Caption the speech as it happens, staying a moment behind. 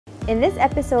In this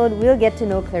episode, we'll get to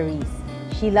know Clarisse.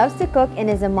 She loves to cook and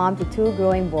is a mom to 2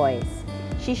 growing boys.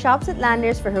 She shops at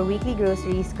Landers for her weekly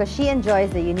groceries because she enjoys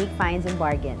the unique finds and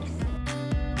bargains.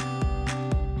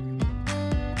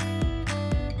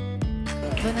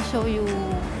 I'm gonna show you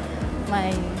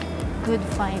my good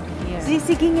find here.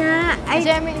 Sige nga! Kasi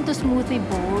I'm into smoothie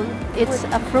bowl. It's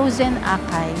a frozen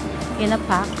acai in a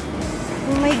pack.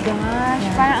 Oh my gosh!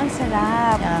 Yeah. Parang ang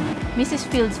sarap! Yeah. Mrs.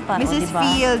 Fields pa, Mrs. diba?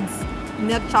 Fields!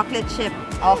 Milk chocolate chip.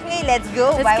 Okay, let's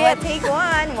go! Let's Buy get... one, take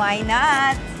one! Why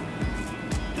not?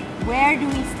 Where do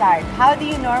we start? How do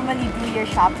you normally do your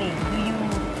shopping? Do you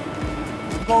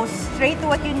go straight to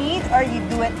what you need or you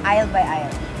do it aisle by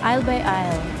aisle? Aisle by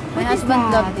aisle. My What is husband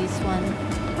that? loved this one.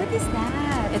 What is that?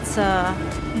 It's a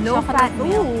Low-fat.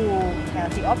 milk. Ooh,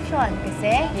 healthy option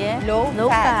kasi Yeah.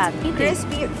 low-fat. Eat it.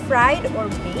 Crispy, fried or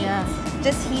baked? Yeah.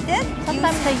 Just heat it?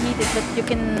 Sometimes I heat it, but you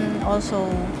can also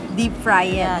Deep fry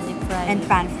it. Yeah, deep fry and it.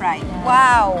 pan fry. Yeah.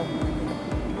 Wow!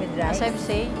 With rice? as I've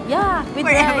said, yeah, with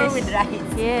Forever rice. with rice.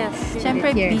 Yes.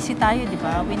 Siyempre, Here. busy tayo, di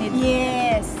ba? We need,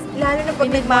 Yes! Lalo na pag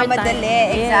we need more time. nagmamadali.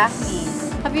 Exactly.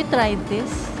 Yes. Have you tried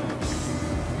this?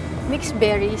 Mixed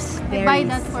berries. I buy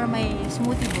that for my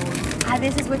smoothie bowl. Ah,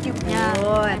 this is what you put. Yeah,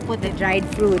 I put the it. dried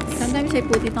fruits. Sometimes I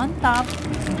put it on top.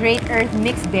 Great Earth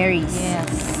mixed berries.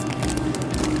 Yes.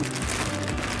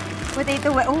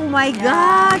 Potato wedges. Oh my Yeah.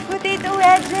 gosh! Potato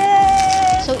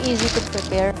wedges! So easy to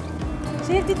prepare.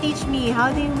 So you have to teach me,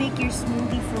 how do you make your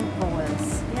smoothie fruit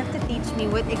bowls? You have to teach me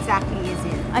what exactly is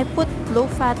it. I put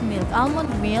low-fat milk,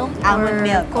 almond milk, Almond or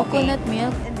milk, coconut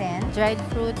milk, And then, dried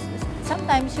fruits.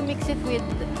 Sometimes you mix it with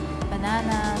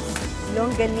bananas.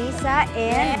 longganisa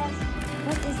and...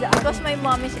 What is the Because my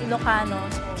mom is Ilocano,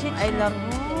 so I love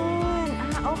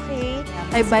okay.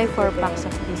 I buy 4 packs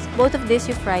of this. Both of this,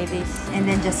 you fry this. And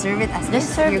then just serve it as Just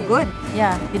this. serve You're it. good.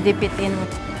 Yeah, you dip it in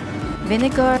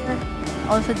vinegar.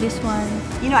 Also this one.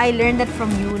 You know, I learned that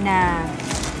from you na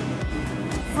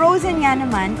frozen nga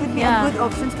naman could be Yeah. a good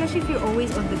option, especially if you're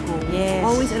always on the go. Yes.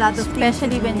 Always a lot of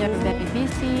Especially things to when do. you're very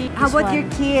busy. How This about one. your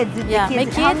kids? The Yeah, my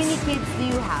How kids- many kids do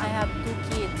you I have? have 2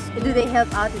 kids. Do they help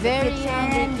out in Very the kitchen?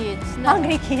 hungry kids. No.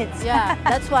 Hungry kids. Yeah,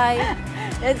 that's why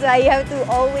That's why you have to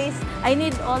always I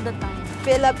need all the time.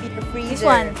 fill up your freezer. This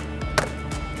one,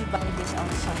 we buy this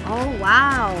also. Oh,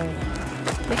 wow.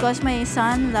 Because my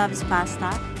son loves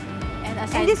pasta. And And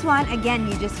aside, this one, again,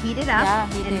 you just heat it up Yeah,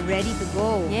 heat and it. ready to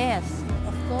go. yes,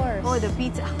 of course. Oh, the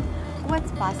pizza. What's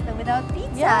pasta without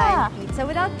pizza? Yeah. And pizza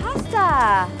without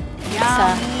pasta.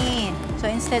 Pizza. Yummy. So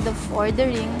instead of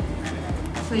ordering,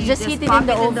 So you just heat it pop in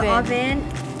the Galing oven. naman.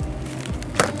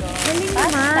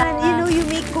 Pasta. You know, you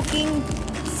make cooking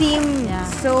seem Yeah.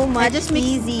 so I much just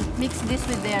easy. mix this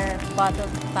with their bottled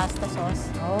pasta sauce.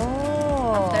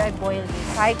 Oh. After I boil this.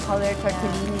 Tricolor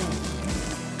tortellini.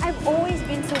 I've always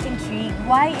been so intrigued.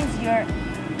 Why is your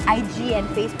IG and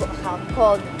Facebook account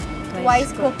called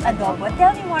Twice Cooked Adobo?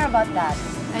 Tell me more about that.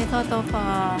 I thought of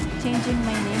changing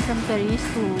my name from Clarisse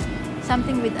to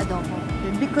something with adobo.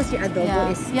 Because your adobo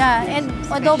is and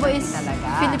adobo is specialty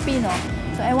talaga. Filipino.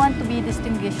 So I want to be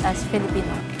distinguished as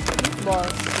Filipino.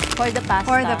 Meatballs for the pasta.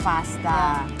 For the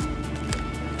pasta.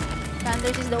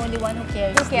 Sanders is the only one who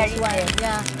carries Who carries this one. it?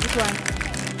 Yeah, this one.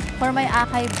 For my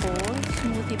acai bowl,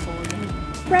 smoothie bowl.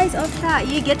 Price of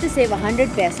that, you get to save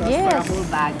 100 pesos for a Yes. whole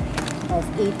bag of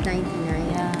 $8.99.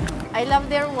 Yeah. I love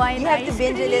their wine You have to ice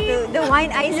binge a cream. little. The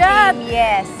wine ice Yeah. cream,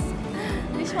 yes.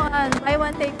 This one, buy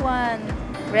one, take one.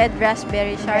 Red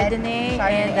raspberry Chardonnay,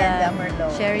 and the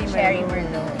Merlot. Cherry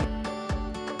Merlot.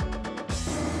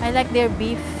 I like their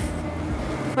beef.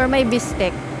 For my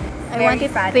bistec, I Very want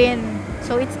it fatty. thin,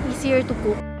 so it's easier to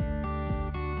cook.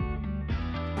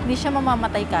 Hindi siya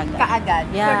mamamatay kagad. Kaagad.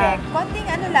 Yeah. Correct. Konting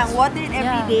ano lang, water it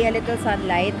every Yeah. day, a little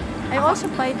sunlight. I also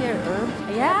buy their herb.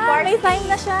 Yeah, Parsley. may time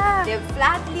na siya. They have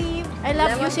flat leaf. I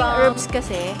love lemon using balm. herbs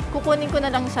kasi kukunin ko na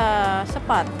lang sa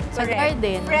pot, sa Correct.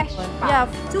 garden. Fresh pa. Yeah.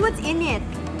 So what's in it?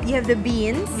 You have the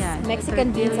beans. Yeah, Mexican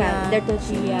beans. tortilla, They're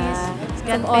tortilla. cheese,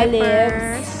 Some got olives.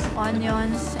 peppers,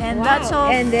 onions, and Wow. lots of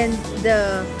And then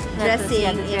the lettuce. dressing.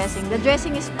 Yeah, the dressing. The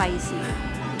dressing is spicy.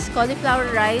 It's cauliflower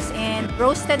rice and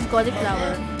roasted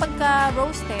cauliflower. Pagka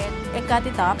roasted, I cut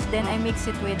it up. Then I mix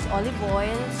it with olive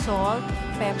oil, salt,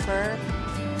 pepper.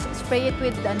 Spray it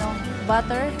with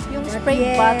butter. Yung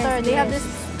spray Yes, butter. They have yes. this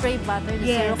spray butter, the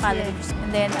Yes, 0 calories. And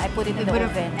then I put it in the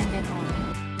oven. And then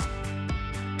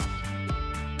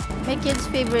My kid's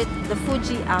favorite, the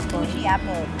Fuji apple. Fuji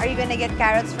apple. Are you gonna get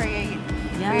carrots for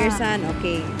your son?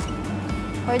 Okay.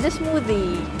 For the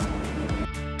smoothie.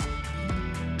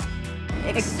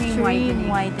 Extreme Extreme whitening.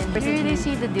 whitening. You really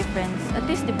see the difference. At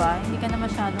least, di ba, hindi ka na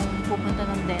masyadong pupunta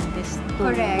ng dentist to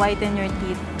Correct. whiten your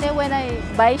teeth. Then when I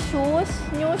buy shoes,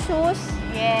 new shoes,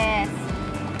 Yes.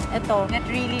 eto, That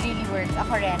really, really works.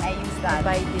 Ako rin, I use I that.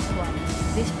 buy this one.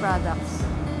 These products.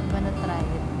 I'm gonna try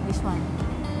it. This one.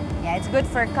 Yeah, it's good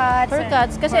for cuts. For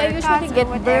cuts, kasi I usually get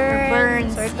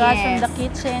burns or cuts from the yes.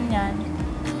 kitchen, yan.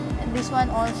 And this one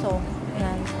also,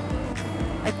 yan.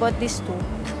 I bought this too.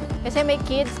 Kasi may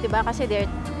kids, di ba? Kasi they're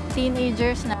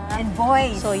teenagers na. And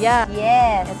boys. So, yeah.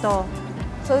 Yes. Ito.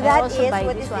 So I that also is, buy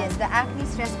what this is one. this? The Acne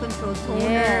Stress Control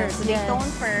Toner. Yes, So they yes. tone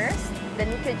first, the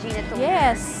Neutrogena toner.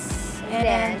 Yes. And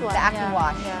then the Acne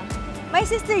Wash. Yeah. My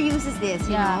sister uses this,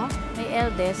 you know? My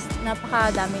eldest,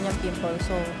 napakadami niyang pimple.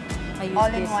 So, I use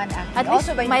All this. in one acne. At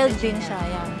Also least by mild Neutrogena. din siya.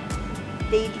 Yan.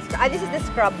 Daily scrub. This is the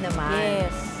scrub naman.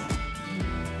 Yes.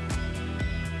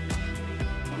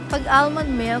 Pag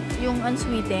almond milk, yung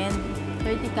unsweetened,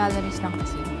 30 calories lang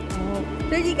kasi.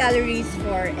 30 calories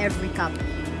for every cup.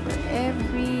 For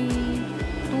every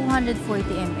 240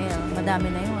 ml. Madami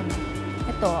na yun.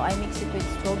 Ito, I mix it with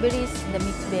strawberries, the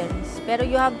mixed berries. Pero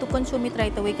you have to consume it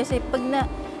right away kasi pag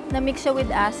na-mix siya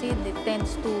with acid, it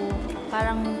tends to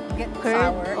parang Get curd.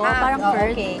 sour. O, parang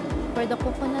curd. Okay. For the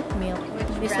coconut milk,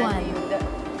 this brand one. are you?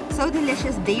 So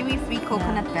delicious, dairy-free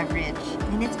coconut beverage.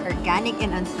 And it's organic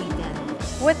and unsweetened.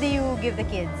 What do you give the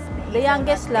kids? The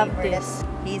youngest love flavor. this.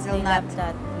 Hazelnut, They love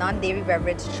that. non-dairy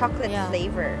beverage, chocolate Yeah.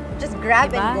 flavor. Just grab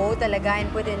Diba? and go talaga and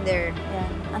put in their Yan.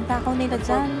 Ang takaw nila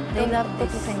dyan. They love this.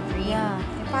 cookies and cream. Yeah.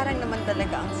 Parang naman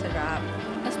talaga ang sarap.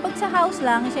 Tapos pag sa house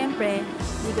lang, syempre,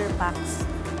 bigger packs.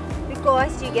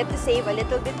 Because you get to save a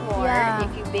little bit more Yeah.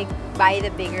 if you buy the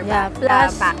bigger Yeah,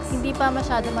 packs. plus, hindi pa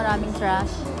masyado maraming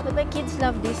trash. But my kids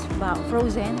love this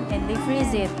frozen and they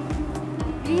freeze it.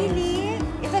 Really?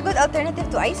 It's a good alternative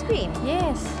to ice cream.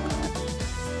 Yes.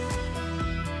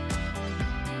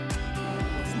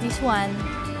 This one,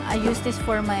 I use this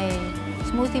for my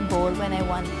smoothie bowl when I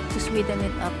want to sweeten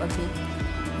it up a bit.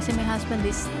 Kasi my husband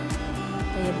is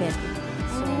diabetic.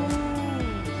 So,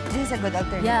 This is a good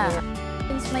alternative. yeah.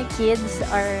 Since my kids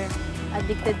are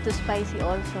addicted to spicy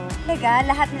also. Talaga,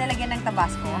 lahat nilalagyan ng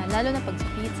Tabasco. Yeah, lalo na pag sa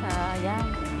pizza, yan.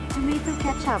 Tomato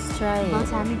ketchup. Let's try it.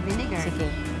 Balsamic vinegar. Sige.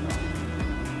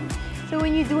 So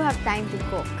when you do have time to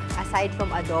cook, aside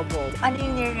from adobo, ano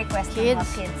yung nire-request ng mga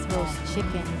kids mo? roast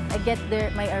chicken. I get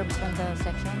my herbs on the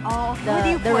section. Oh, The- what do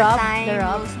you the put? rub, Thyme, the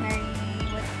rub. rosemary?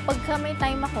 Pagka may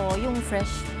time ako, yung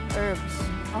fresh herbs.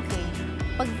 Okay.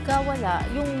 Pagka wala,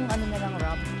 yung ano na lang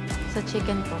rub sa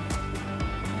chicken ko.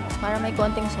 Para may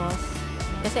konting sauce.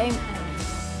 Kasi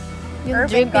yung Herb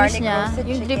and drippings garlic niya, roasted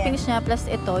yung chicken. drippings niya plus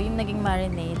ito, yung naging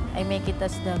marinade, I make it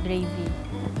as the gravy.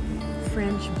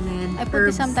 French blend. I put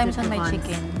it sometimes on my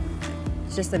chicken.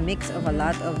 It's just a mix of a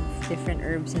lot of different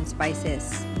herbs and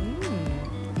spices.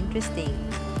 Interesting.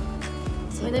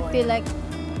 When I feel like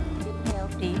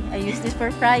healthy, I use this for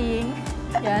frying.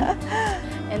 Yan.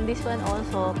 And this one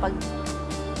also, pag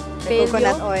The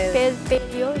coconut oil.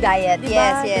 paleo, Diet, diba,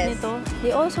 yes, yes. ganito.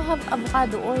 They also have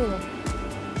avocado oil.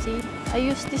 See? I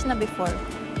used this na before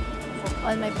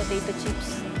on my potato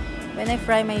chips. When I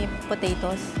fry my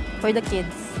potatoes for the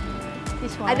kids.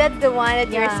 This one. That's the one that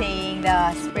you're Yeah. saying,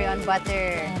 the spray on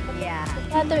butter. Yeah.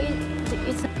 Butter,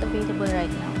 it's not available right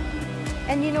now.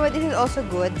 And you know what? This is also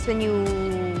good. So when you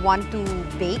want to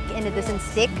bake and it doesn't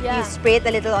stick, you Yeah. spray it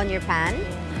a little on your pan.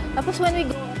 Tapos when we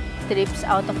go trips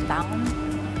out of town,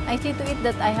 I see to it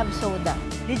that I have soda.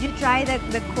 Did you try the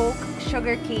Coke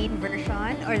sugarcane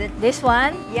version or the? This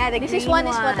one? Yeah, the This is green one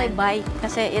is what I buy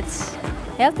kasi it's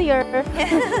healthier.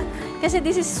 Kasi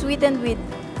this is sweetened with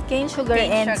cane sugar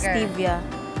Cane and sugar. stevia.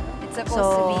 It's supposed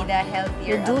to be the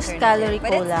healthier reduced alternative, calorie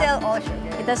but it's cola. still all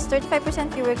sugar. It has 35%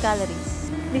 fewer calories.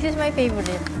 This is my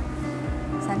favorite.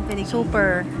 San Pellegrino.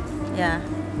 Super. Yeah.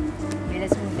 Okay,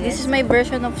 let's move This is my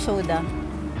version of soda.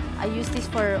 I use this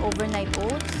for overnight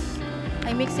oats.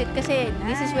 I mix it kasi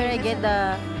this is where I get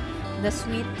the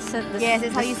sweet. Yes,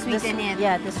 it's how you sweeten it.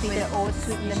 Yeah, the sweet With the oats,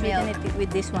 you the sweeten milk. it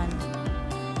with this one.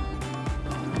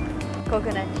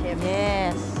 Coconut chips.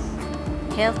 Yes.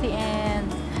 Healthy and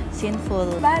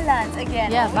sinful. Balance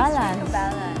again. Yeah, always try balance. to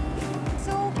balance.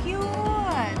 So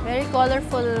cute. Very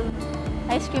colorful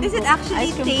ice cream Does it cone- actually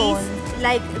ice cream taste cone.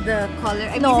 like the color?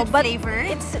 I mean, No, is it but flavored?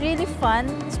 it's really fun,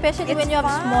 especially It's when you have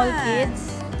small fun. kids.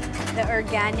 the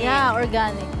organic. Yeah,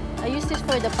 organic. I use this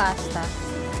for the pasta.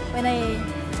 When I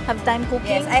have time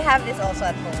cooking. Yes, I have this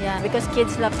also at home. Yeah, because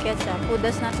kids love ketchup. Who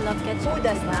does not love ketchup? Who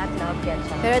does not love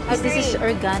ketchup? Pero at least this is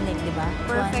Agree. organic, di ba?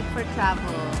 Perfect for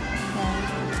travel.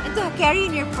 Yeah. And to carry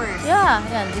in your purse. Yeah,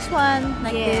 yeah. This one,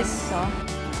 like Yes. this. So.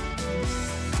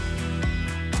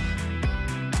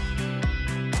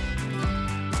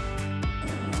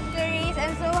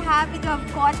 I'm so happy to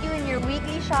have caught you in your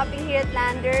weekly shopping here at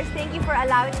Landers. Thank you for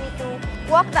allowing me to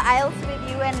walk the aisles with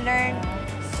you and learn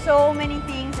so many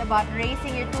things about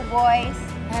raising your two boys.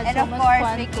 And so of much course,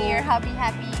 fun making too. your hubby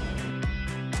happy.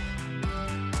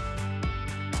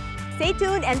 Stay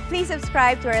tuned and please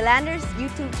subscribe to our Landers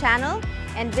YouTube channel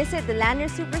and visit the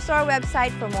Landers Superstore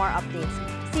website for more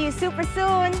updates. See you super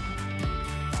soon!